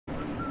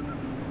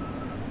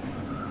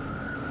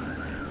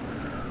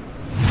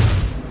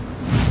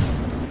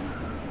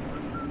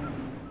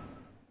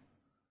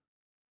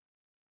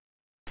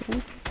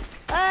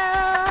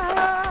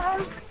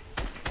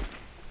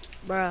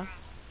Bruh.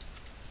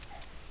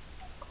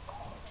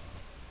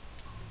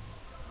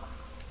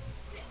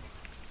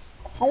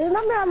 I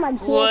remember on my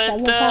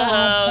What the PS7 account I had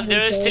hell? 7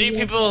 There was 3 kills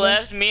people yesterday.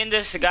 left, me and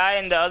this guy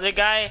and the other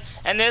guy,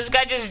 and this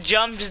guy just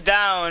jumps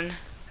down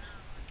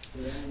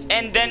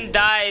and then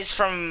dies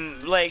from,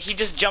 like, he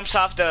just jumps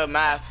off the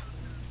map.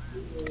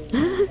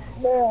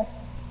 Yeah.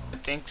 I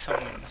think it's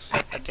Wow, he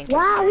someone's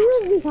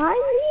was here. behind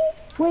me?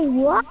 Wait,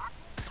 what?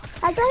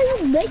 I thought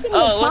he was making the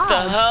Oh, what the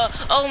pod. hell?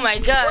 Oh my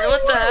god,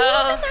 what the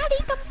hell? What the hell?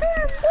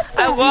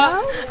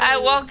 I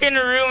walk in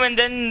a room and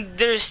then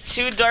there's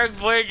 2 dark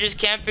voyagers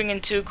camping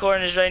in 2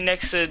 corners right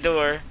next to the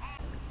door.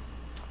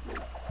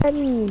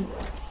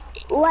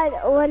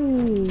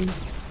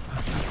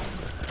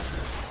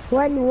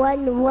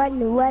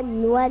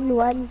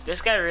 One.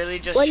 This guy really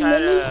just One tried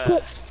minute.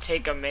 to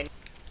take a mini.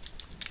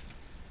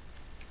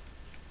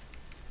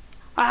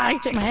 Ah, he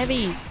took my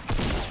heavy.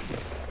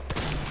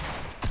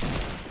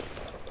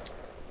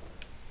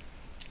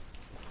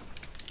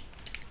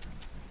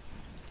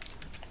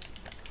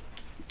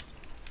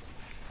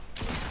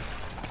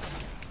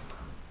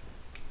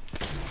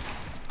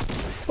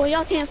 Well,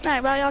 y'all can't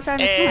snipe, bro. Y'all trying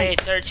to Hey,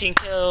 snipe. 13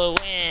 kill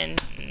win.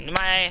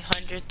 My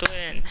 100th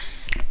win.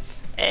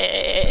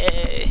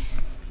 Hey,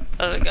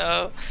 let's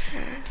go.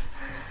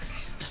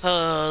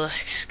 Oh,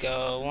 let's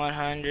go.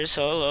 100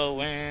 solo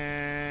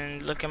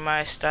win. Look at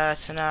my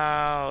stats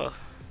now.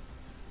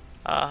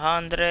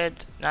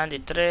 100,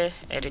 93,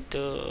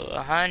 82,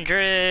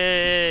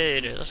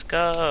 100. Let's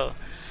go.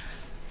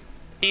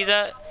 See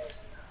that?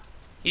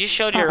 You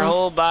showed your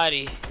whole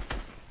body.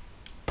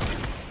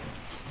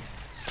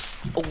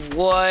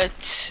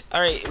 What?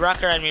 Alright,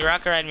 rocker ride me,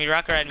 rocker ride me,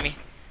 rocker ride me.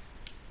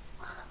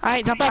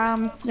 Alright, jump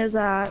out. There's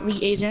a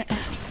lead agent.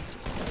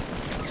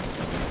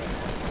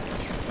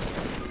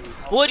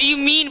 What do you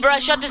mean, bro? I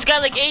shot this guy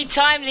like 8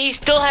 times and he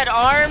still had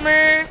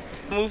armor.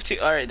 Move to.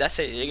 Alright, that's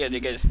it. You're good,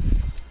 you're good.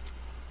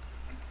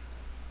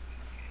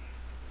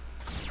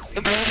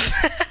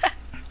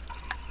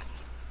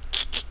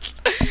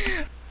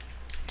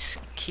 Just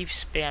keep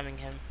spamming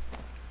him.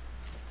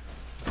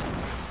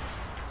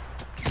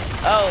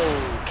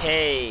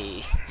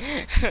 Okay.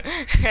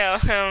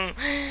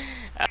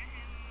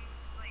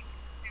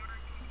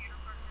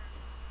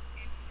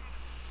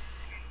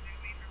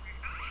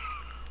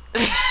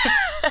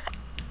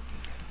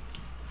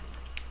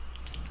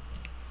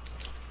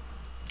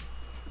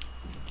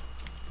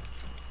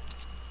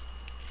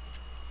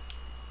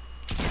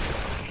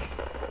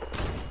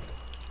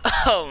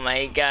 Oh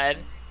my god.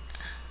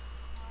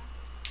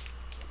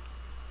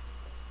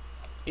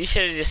 You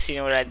should have just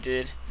seen what I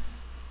did.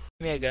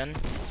 Give me a gun.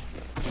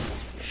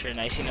 Sure,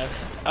 nice enough.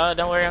 Oh,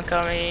 don't worry, I'm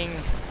coming.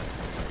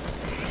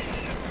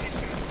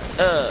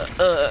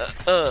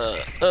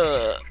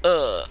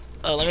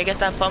 Let me get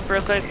that pump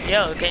real quick.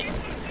 Yo, okay.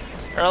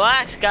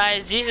 Relax,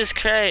 guys. Jesus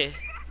Christ.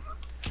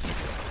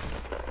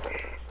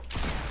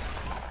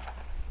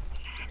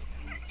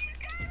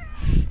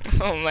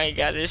 Oh my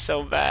god, they're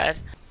so bad.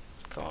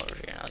 Come over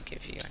here and I'll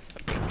give you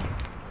a big one.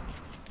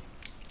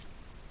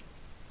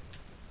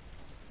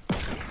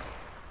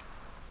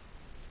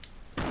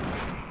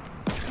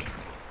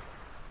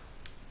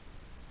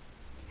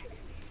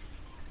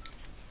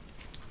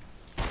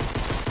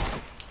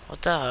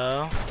 What the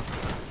hell?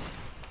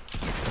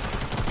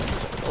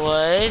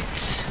 What?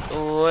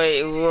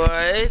 Wait,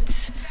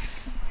 what?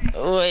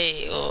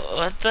 Wait,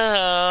 what the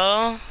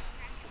hell?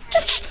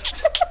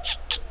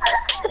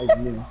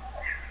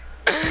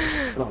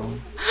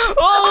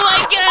 Oh my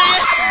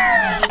god!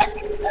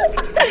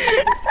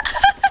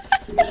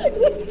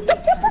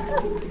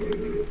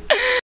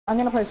 I'm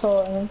gonna play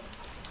solo, man.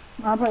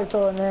 I'll play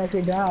solo, and then if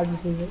you're done, I'll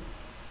just leave it.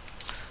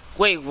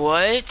 Wait,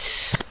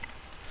 what?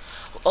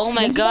 Oh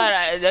my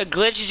god, a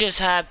glitch just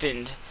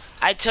happened.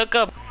 I took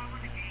a...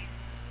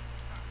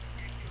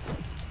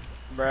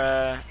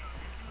 Bruh.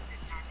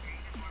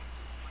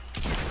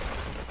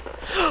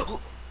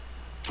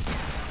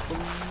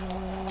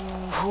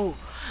 Ooh,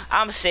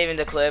 I'm saving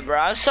the clip, bro.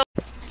 I'm so...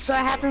 So it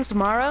happens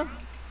tomorrow?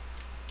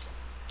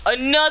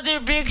 Another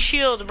big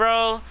shield,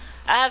 bro.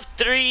 I have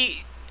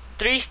three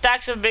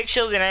stacks of big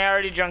shield and I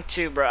already drunk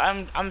 2, bro.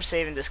 I'm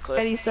saving this clip.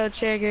 Already so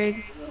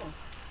triggered.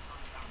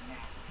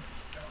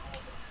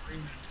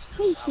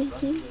 Hey,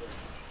 Shishi.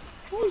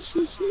 Hey,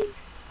 Shishi.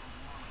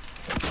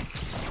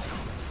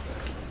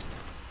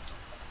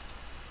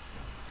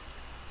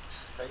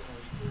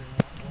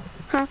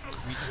 Huh?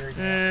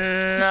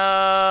 No.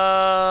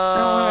 I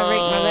don't want to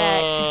break my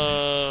back.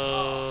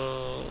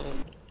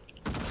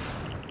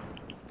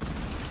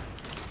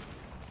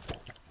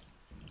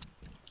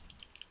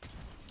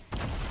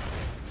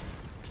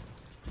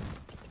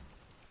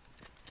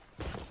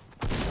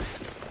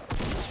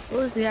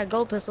 Who's got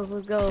gold pistols?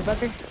 Let's go,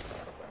 Bucker.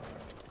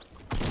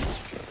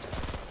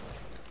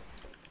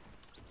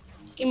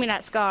 Give me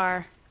that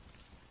scar.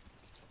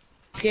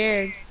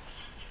 Scared.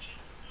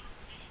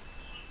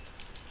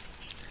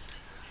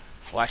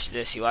 Watch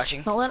this. You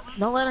watching? Don't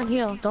let him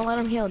heal. Don't let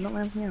him heal. Don't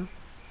let him heal.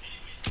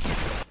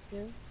 Yeah.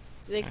 You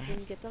think I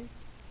can get them?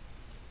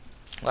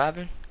 What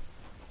happened?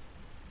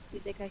 You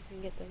think I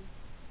can get them?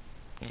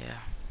 Yeah.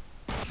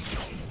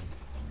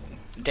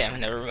 Damn,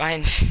 never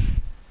mind.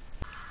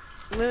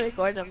 I'm gonna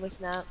record on my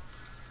snap.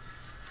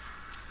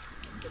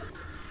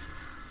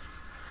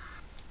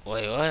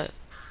 Wait, what?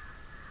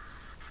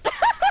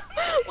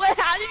 Wait,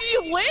 how did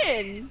you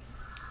win?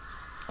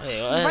 Wait,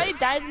 You what? already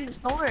died in the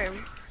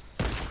storm.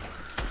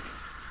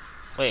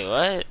 Wait,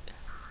 what?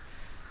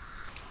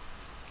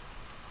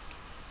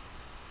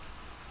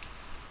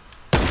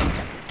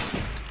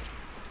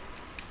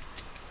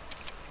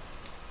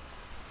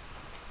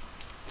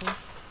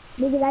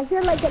 Because I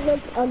feel like it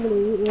looks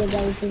ugly with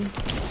everything.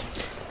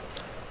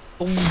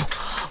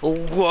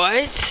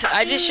 What?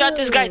 I just shot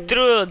this guy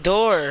through a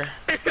door.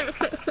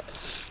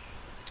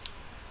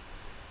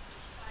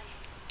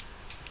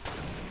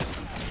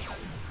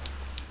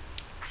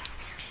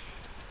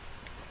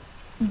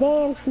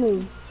 Dance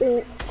move.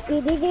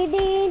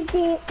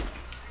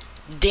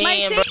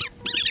 Damn, bro.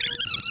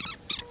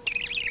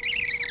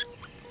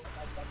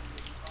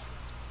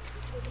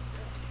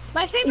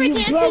 My favorite You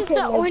dance broke is it,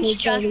 the like Orange you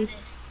told me. Justice.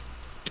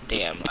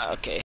 Damn,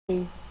 okay.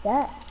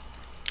 That.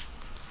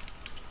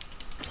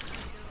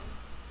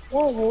 That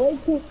was way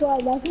too slow.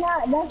 That's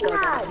not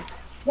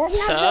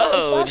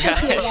So, the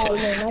Josh. right one.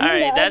 I mean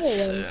Alright, the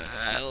that's. other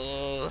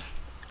one.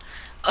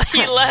 Oh,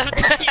 he left.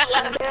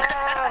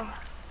 Yeah.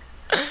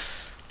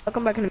 I'll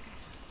come back in a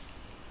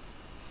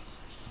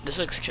This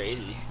looks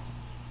crazy.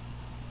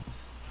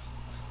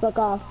 Fuck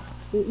off.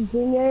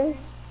 Junior.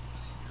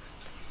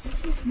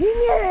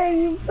 Junior,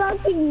 you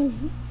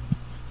fucking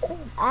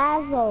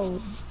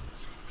asshole.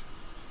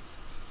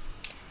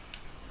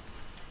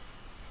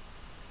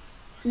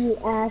 You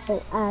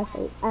asshole.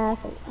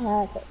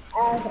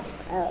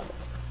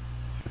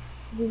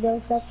 You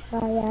don't suck my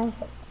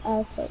asshole.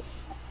 Okay.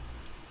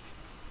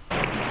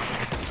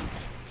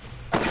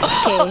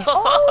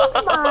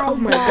 Oh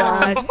my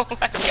god. God. Oh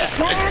my god.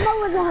 My ammo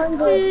was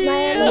 100. My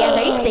ammo Yes, was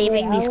are you 100.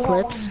 saving I these only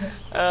clips?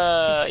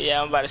 had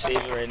Yeah, I'm about to save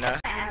it right now.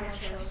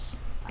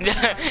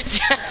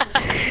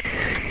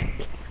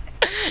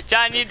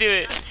 John, you do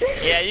it.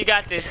 Yeah, you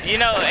got this. You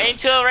know, aim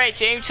to the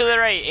right, aim to the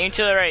right, aim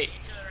to the right.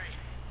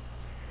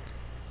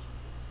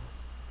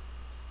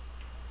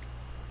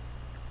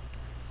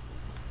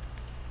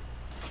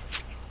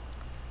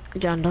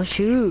 John, don't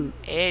shoot.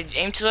 Hey,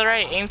 aim to the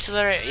right, aim to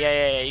the right.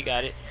 Yeah, you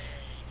got it.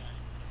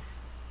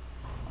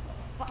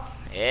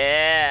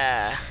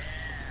 Yeah.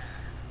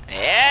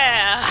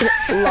 Yeah.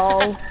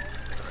 Lol.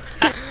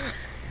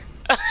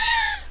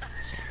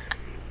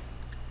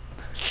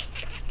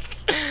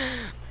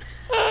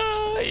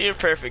 Oh, you're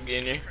perfect,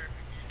 Junior.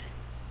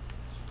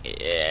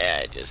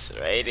 Yeah, just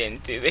right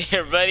into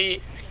there,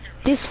 buddy.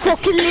 This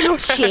fucking little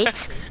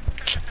shit.